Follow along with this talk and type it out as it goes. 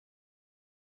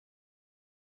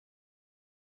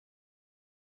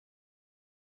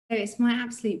it's my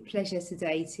absolute pleasure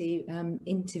today to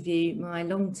interview my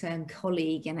long-term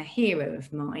colleague and a hero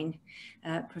of mine,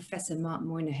 Professor Mark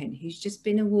Monaghan, who's just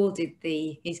been awarded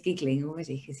he's giggling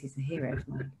already because he's a hero of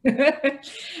mine,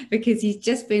 because he's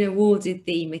just been awarded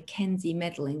the Mackenzie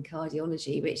Medal in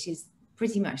Cardiology, which is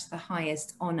pretty much the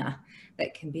highest honour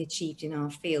that can be achieved in our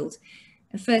field.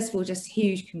 And first of all, just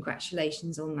huge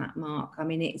congratulations on that, Mark. I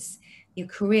mean, your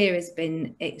career has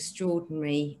been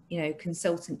extraordinary,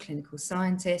 consultant clinical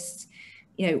scientist,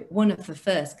 one of the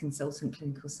first consultant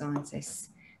clinical scientists,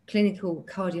 clinical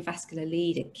cardiovascular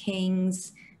lead at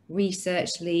King's, research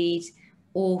lead,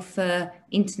 author,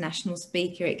 international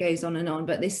speaker, it goes on and on.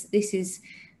 But this is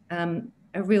a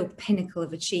real pinnacle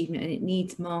of achievement, and it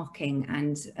needs marking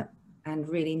and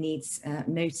really needs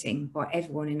noting by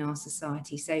everyone in our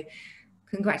society. So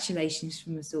congratulations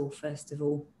from us all, first of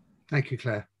all. Thank you,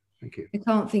 Claire. Thank you. I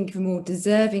can't think of a more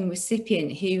deserving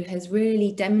recipient who has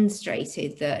really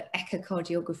demonstrated that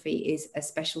echocardiography is a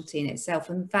specialty in itself.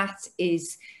 And that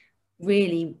is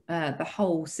really the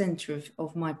whole centre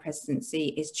of my presidency,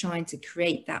 is trying to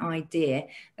create that idea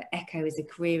that echo is a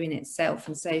career in itself.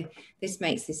 And so this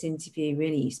makes this interview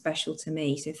really special to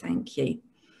me. So thank you.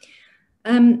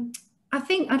 I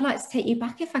think I'd like to take you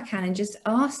back, if I can, and just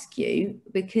ask you,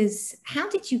 because how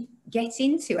did you get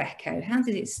into echo? How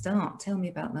did it start? Tell me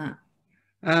about that.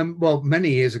 Well, many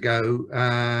years ago,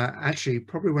 actually,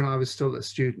 probably when I was still a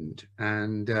student,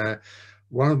 and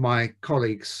one of my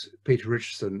colleagues, Peter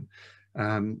Richardson,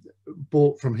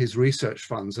 bought from his research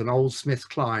funds an old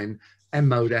SmithKline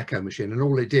M-mode echo machine, and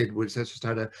all it did was it just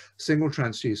had a single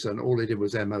transducer, and all it did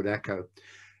was M-mode echo.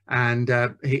 And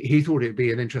he thought it'd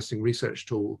be an interesting research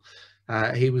tool.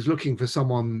 He was looking for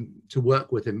someone to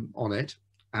work with him on it,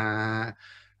 and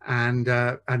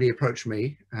he approached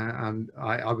me, and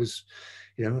I was,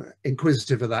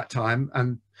 inquisitive at that time,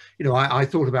 and I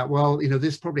thought about, well,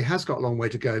 this probably has got a long way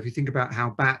to go. If you think about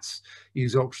how bats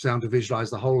use ultrasound to visualize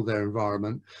the whole of their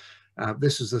environment,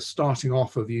 this is the starting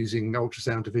off of using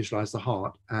ultrasound to visualize the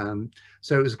heart.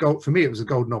 So it was for me, it was a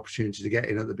golden opportunity to get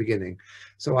in at the beginning.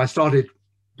 So I started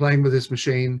playing with this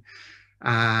machine.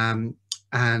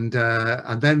 And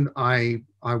then I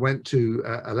went to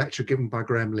a lecture given by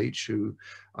Graham Leach, who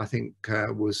I think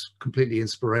was completely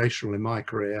inspirational in my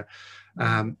career,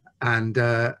 and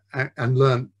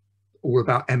learned all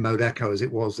about M-mode echo as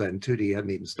it was then. 2D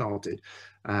hadn't even started,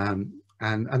 and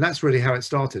that's really how it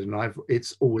started. And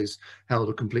it's always held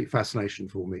a complete fascination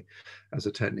for me as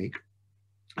a technique,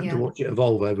 and to watch it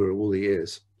evolve over all the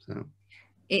years. So.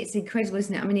 It's incredible,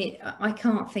 isn't it? I mean, I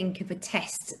can't think of a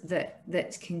test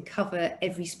that can cover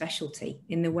every specialty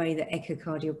in the way that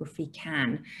echocardiography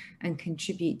can, and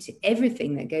contribute to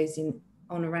everything that goes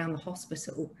on around the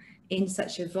hospital in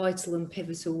such a vital and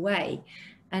pivotal way.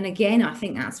 And again, I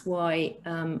think that's why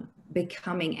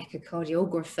becoming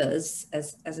echocardiographers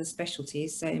as a specialty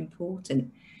is so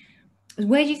important.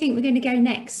 Where do you think we're going to go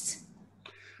next?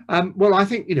 Well, I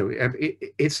think,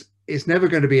 it's never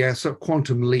going to be a sort of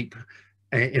quantum leap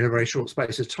in a very short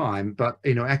space of time, but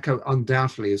echo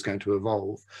undoubtedly is going to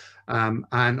evolve, and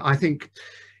I think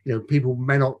people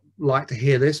may not like to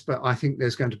hear this, but I think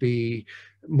there's going to be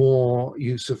more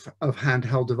use of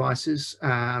handheld devices,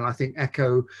 and I think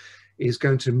echo is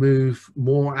going to move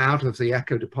more out of the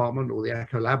echo department or the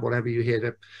echo lab, whatever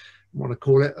you want to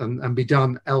call it, and be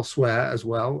done elsewhere as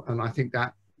well. And I think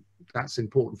that's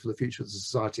important for the future of the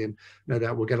society, and no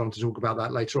doubt we'll get on to talk about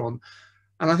that later on.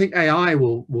 And I think AI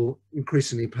will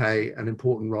increasingly play an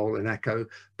important role in echo,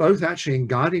 both actually in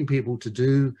guiding people to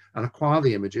do and acquire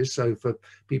the images, so for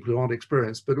people who aren't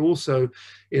experienced, but also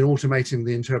in automating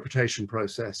the interpretation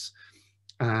process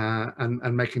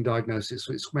and making diagnosis.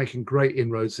 So it's making great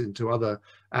inroads into other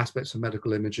aspects of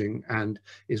medical imaging, and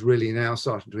is really now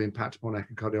starting to impact upon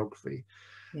echocardiography.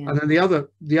 Yeah. And then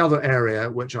the other area,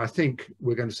 which I think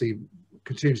we're going to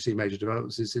continue to see major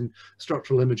developments, is in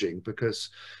structural imaging,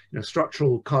 because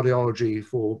structural cardiology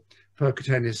for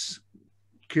percutaneous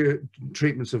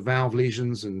treatments of valve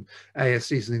lesions and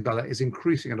ASCs and things like that is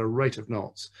increasing at a rate of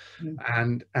knots,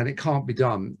 and it can't be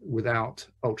done without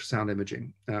ultrasound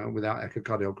imaging, without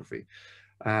echocardiography.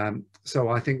 So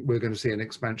I think we're going to see an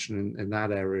expansion in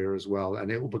that area as well, and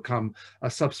it will become a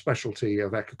subspecialty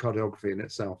of echocardiography in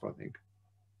itself, I think.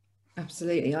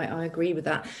 Absolutely, I agree with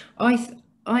that.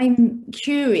 I'm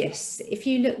curious, if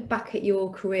you look back at your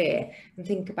career and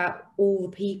think about all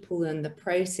the people and the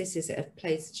processes that have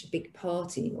played such a big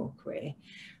part in your career,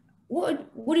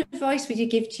 what advice would you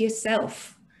give to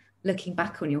yourself looking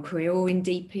back on your career, or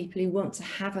indeed people who want to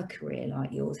have a career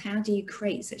like yours? How do you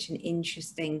create such an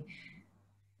interesting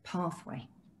pathway?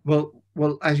 Well,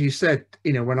 as you said,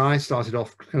 when I started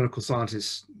off, clinical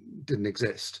scientists didn't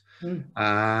exist. Mm.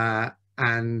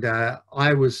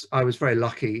 I was very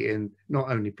lucky in not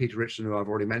only Peter Richardson, who I've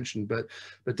already mentioned, but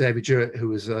David Jewett, who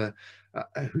was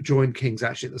who joined King's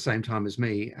actually at the same time as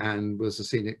me and was a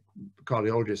senior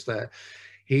cardiologist there.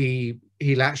 He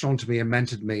latched onto me and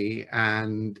mentored me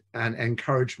and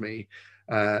encouraged me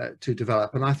to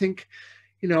develop. And I think,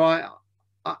 you know,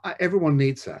 everyone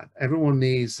needs that. Everyone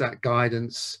needs that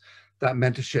guidance, that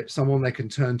mentorship, someone they can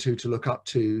turn to look up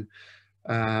to.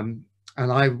 And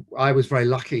I was very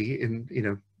lucky in, you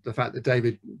know, the fact that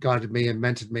David guided me and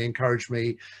mentored me, encouraged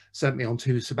me, sent me on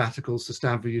 2 sabbaticals to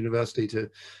Stanford University to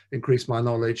increase my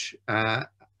knowledge.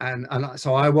 And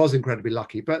so I was incredibly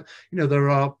lucky. But, you know, there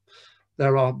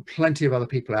are plenty of other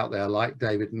people out there like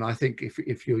David. And I think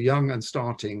if you're young and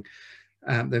starting,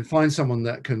 then find someone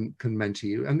that can mentor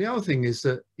you. And the other thing is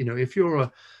that, you know, if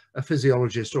you're a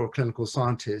physiologist or a clinical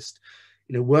scientist,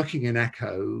 you know, working in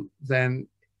echo, then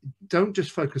don't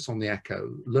just focus on the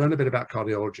echo, learn a bit about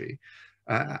cardiology.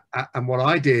 And what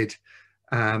I did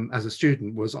as a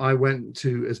student was I went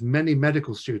to as many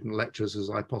medical student lectures as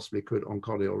I possibly could on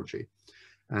cardiology,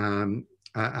 and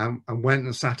went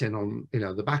and sat in on, you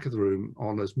know, the back of the room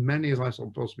on as many as I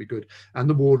possibly could, and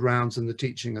the ward rounds and the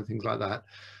teaching and things like that,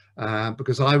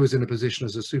 because I was in a position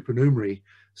as a supernumerary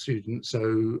student,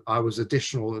 so I was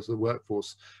additional as the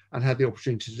workforce and had the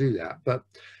opportunity to do that. But,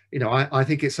 you know, I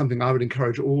think it's something I would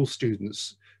encourage all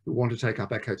students who want to take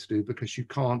up echo to do, because you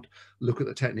can't look at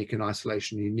the technique in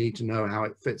isolation. You need to know how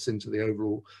it fits into the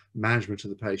overall management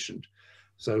of the patient.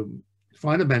 So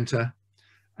find a mentor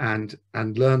and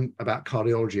learn about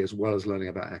cardiology as well as learning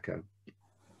about echo.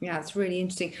 Yeah, it's really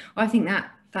interesting. I think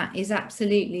that is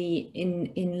absolutely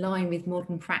in line with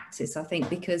modern practice, I think,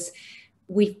 because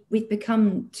we've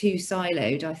become too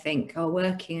siloed. I think our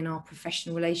working and our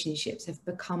professional relationships have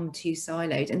become too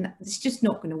siloed, and it's just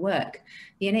not going to work.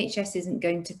 The NHS isn't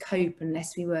going to cope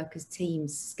unless we work as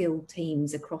teams, skilled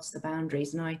teams across the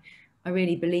boundaries. And I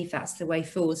really believe that's the way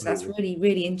forward. So that's really,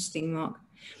 really interesting, Mark.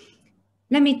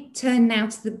 Let me turn now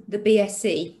to the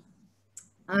BSc.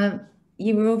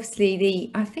 You were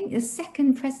obviously I think the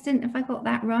second president, if I got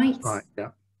that right. That's right, yeah.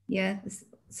 Yeah,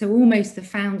 so almost the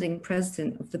founding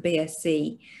president of the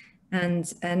BSc,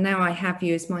 and now I have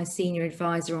you as my senior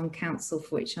advisor on council,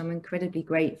 for which I'm incredibly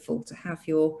grateful to have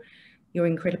your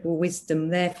incredible wisdom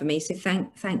there for me. So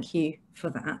thank you for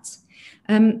that.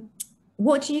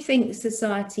 What do you think the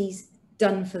society's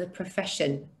done for the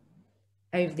profession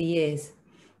over the years?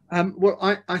 Well,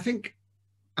 I think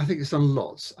it's done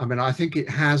lots. I mean, I think it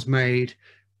has made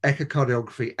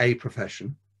echocardiography a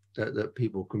profession that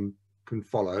people can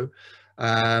follow.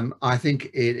 I think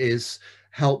it is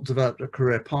helped develop a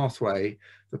career pathway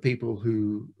for people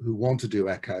who want to do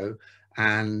echo.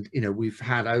 And, you know, we've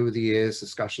had over the years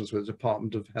discussions with the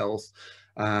Department of Health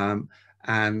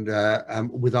and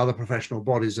with other professional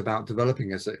bodies about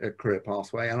developing as a career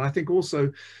pathway. And I think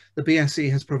also the BSc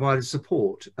has provided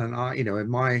support. And you know, in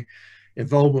my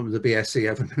involvement with the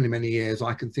BSc over many, many years,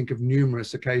 I can think of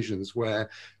numerous occasions where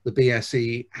the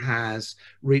BSc has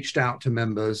reached out to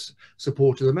members,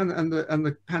 supported them, and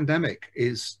the pandemic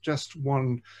is just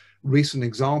one recent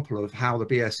example of how the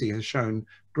BSc has shown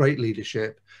great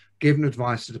leadership, given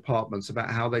advice to departments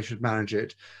about how they should manage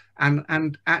it,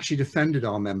 and actually defended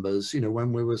our members, you know,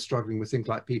 when we were struggling with things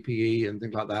like PPE and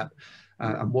things like that.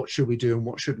 And what should we do and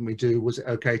what shouldn't we do? Was it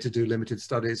okay to do limited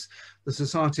studies? The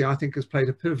society, I think, has played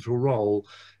a pivotal role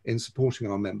in supporting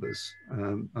our members.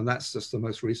 And that's just the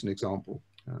most recent example.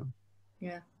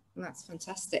 Yeah, well, that's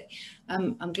fantastic.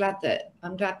 I'm glad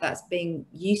that's being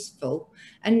useful.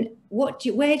 And where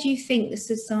do you think the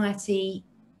society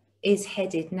is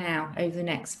headed now over the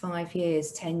next 5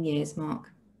 years, 10 years, Mark?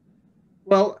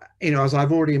 Well, you know, as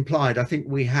I've already implied, I think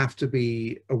we have to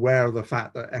be aware of the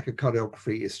fact that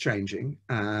echocardiography is changing,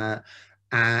 and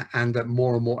that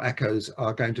more and more echoes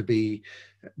are going to be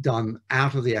done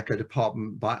out of the echo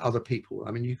department by other people.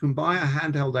 I mean, you can buy a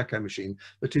handheld echo machine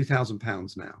for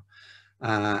 £2,000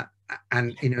 now.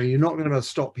 And, you know, you're not going to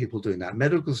stop people doing that.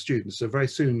 Medical students are very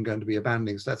soon going to be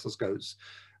abandoning stethoscopes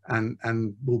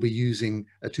and will be using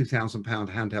a £2,000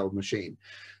 handheld machine.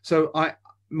 So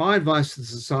my advice to the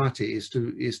society is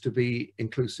to be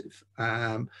inclusive,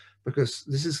 because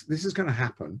this is going to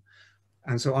happen.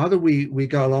 And so either we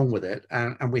go along with it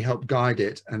and we help guide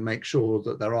it and make sure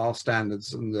that there are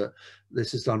standards and that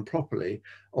this is done properly,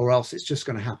 or else it's just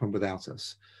going to happen without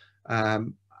us.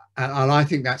 And I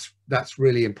think that's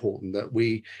really important, that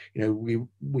we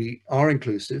are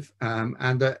inclusive,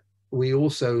 and that we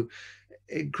also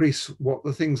increase what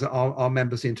the things that our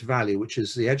members seem to value, which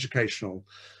is the educational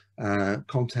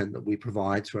content that we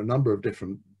provide through a number of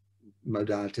different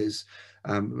modalities,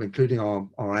 including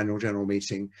our annual general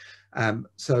meeting.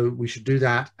 So we should do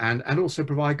that, and also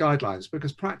provide guidelines,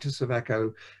 because practice of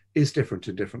echo is different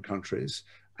in different countries.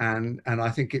 And I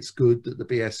think it's good that the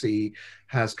BSE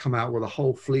has come out with a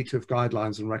whole fleet of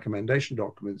guidelines and recommendation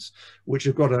documents which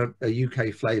have got a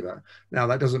UK flavour. Now,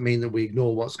 that doesn't mean that we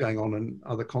ignore what's going on in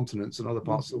other continents and other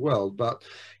parts of the world, but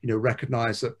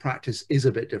recognise that practice is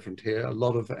a bit different here. A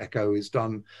lot of echo is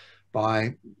done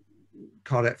by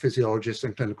cardiac physiologists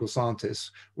and clinical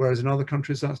scientists, whereas in other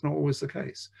countries that's not always the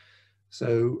case.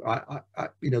 So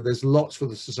there's lots for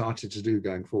the society to do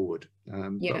going forward.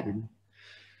 But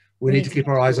we need to keep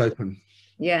our eyes open.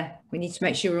 Yeah, we need to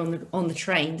make sure we're on the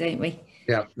train, don't we?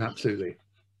 Yeah, absolutely.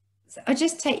 So I'll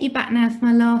just take you back now for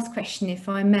my last question, if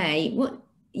I may. What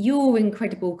your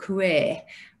incredible career,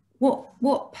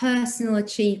 what personal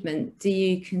achievement do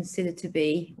you consider to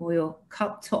be, or your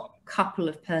top couple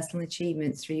of personal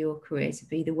achievements through your career to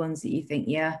be the ones that you think,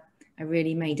 yeah, I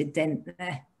really made a dent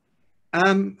there?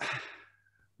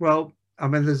 Well, I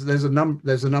mean, there's a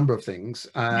number of things.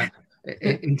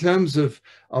 In terms of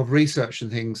research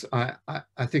and things,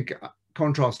 I think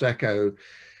contrast echo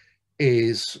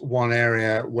is one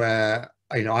area where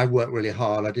I worked really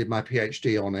hard. I did my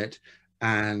PhD on it,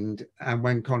 and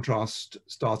when contrast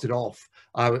started off,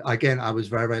 I was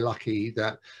very, very lucky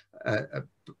that a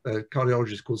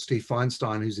cardiologist called Steve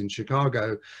Feinstein, who's in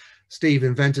Chicago, Steve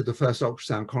invented the first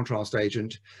ultrasound contrast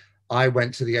agent. I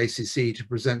went to the ACC to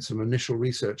present some initial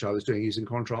research I was doing using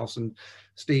contrast, and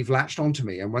Steve latched onto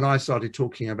me. And when I started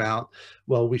talking about,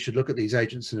 well, we should look at these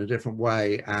agents in a different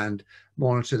way and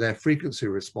monitor their frequency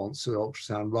response to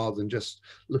ultrasound rather than just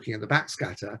looking at the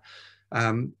backscatter,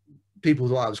 people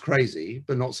thought I was crazy,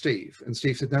 but not Steve. And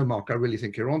Steve said, no, Mark, I really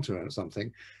think you're onto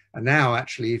something. And now,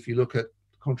 actually, if you look at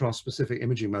contrast-specific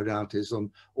imaging modalities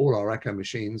on all our echo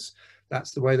machines,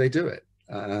 that's the way they do it.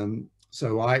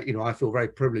 So I feel very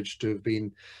privileged to have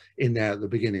been in there at the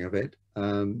beginning of it.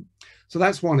 So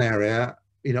that's one area.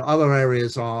 Other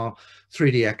areas are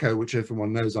 3D echo, which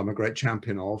everyone knows I'm a great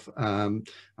champion of. I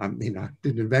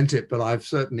didn't invent it, but I've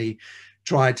certainly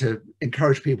tried to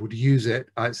encourage people to use it.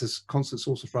 It's a constant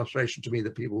source of frustration to me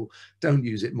that people don't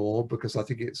use it more, because I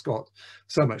think it's got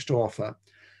so much to offer.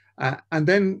 And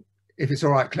then, if it's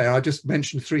all right, Claire, I just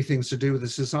mentioned 3 things to do with the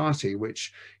society,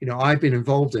 which, I've been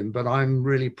involved in, but I'm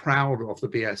really proud of the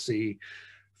BSE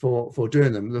for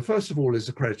doing them. The first of all is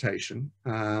accreditation.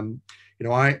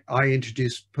 I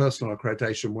introduced personal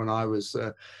accreditation when I was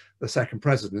the second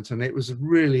president, and it was a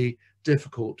really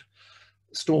difficult,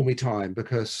 stormy time,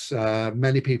 because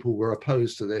many people were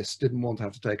opposed to this, didn't want to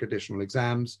have to take additional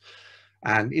exams.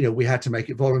 And, we had to make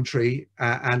it voluntary,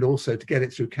 and also to get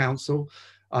it through council.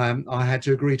 I had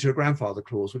to agree to a grandfather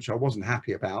clause, which I wasn't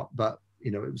happy about, but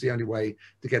it was the only way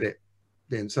to get it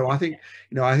in. So I think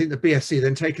the BSE,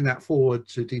 then taking that forward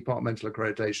to departmental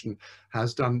accreditation,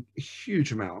 has done a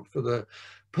huge amount for the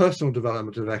personal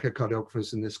development of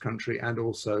echocardiographers in this country, and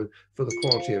also for the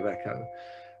quality of echo.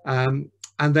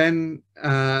 And then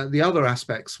the other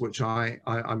aspects which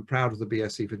I'm proud of the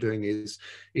BSE for doing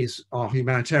is our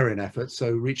humanitarian efforts.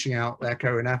 So reaching out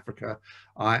echo in Africa,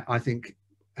 I think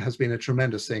has been a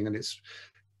tremendous thing, and it's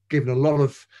given a lot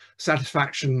of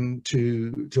satisfaction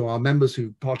to our members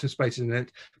who participated in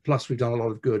it. Plus, we've done a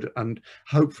lot of good, and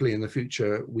hopefully in the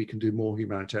future we can do more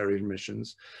humanitarian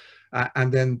missions.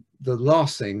 And then the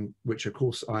last thing, which of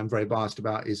course I'm very biased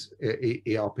about, is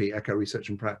ERP, Echo Research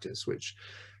and Practice, which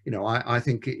I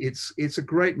think it's a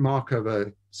great mark of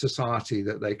a society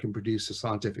that they can produce a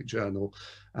scientific journal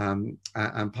and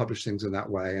publish things in that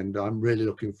way. And I'm really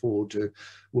looking forward to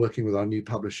working with our new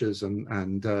publishers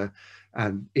and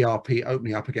ERP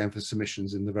opening up again for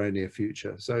submissions in the very near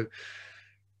future. So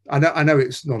I know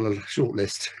it's not a short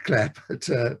list, Claire,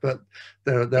 but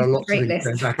there are lots of things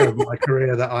going back over my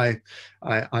career that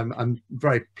I'm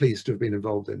very pleased to have been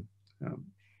involved in.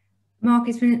 Mark,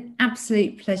 it's been an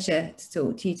absolute pleasure to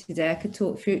talk to you today. I could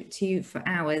talk to you for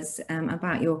hours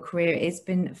about your career. It's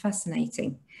been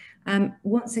fascinating.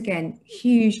 Once again,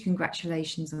 huge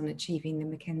congratulations on achieving the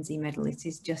Mackenzie medal. It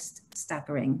is just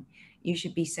staggering. You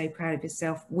should be so proud of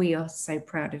yourself. We are so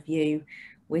proud of you.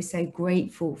 We're so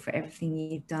grateful for everything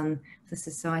you've done for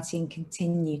society and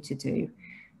continue to do.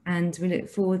 And we look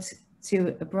forward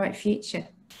to a bright future.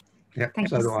 Yeah,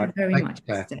 Thank you so very much.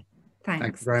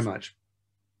 Thanks very much.